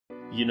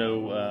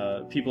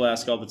People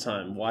ask all the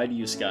time, why do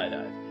you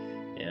skydive?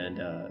 And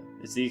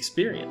it's the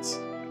experience.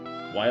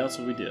 Why else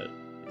would we do it?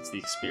 It's the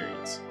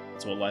experience.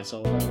 It's what life's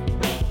all about.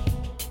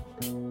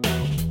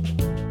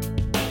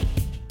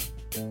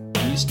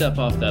 You step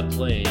off that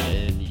plane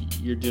and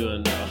you're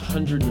doing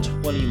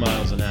 120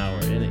 miles an hour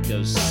and it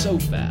goes so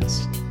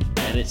fast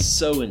and it's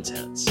so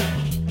intense.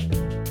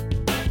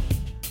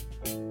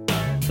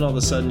 And all of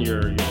a sudden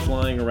you're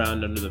flying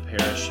around under the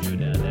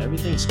parachute and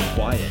everything's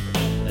quiet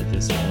at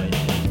this point.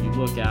 And you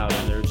look out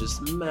and there are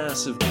just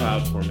massive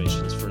cloud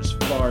formations for as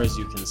far as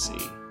you can see.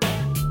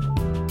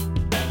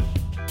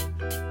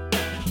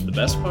 The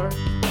best part?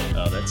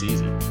 Oh, that's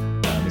easy.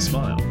 The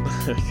smile.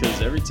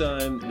 Because every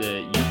time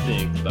that you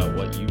think about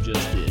what you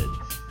just did,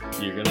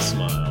 you're going to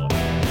smile.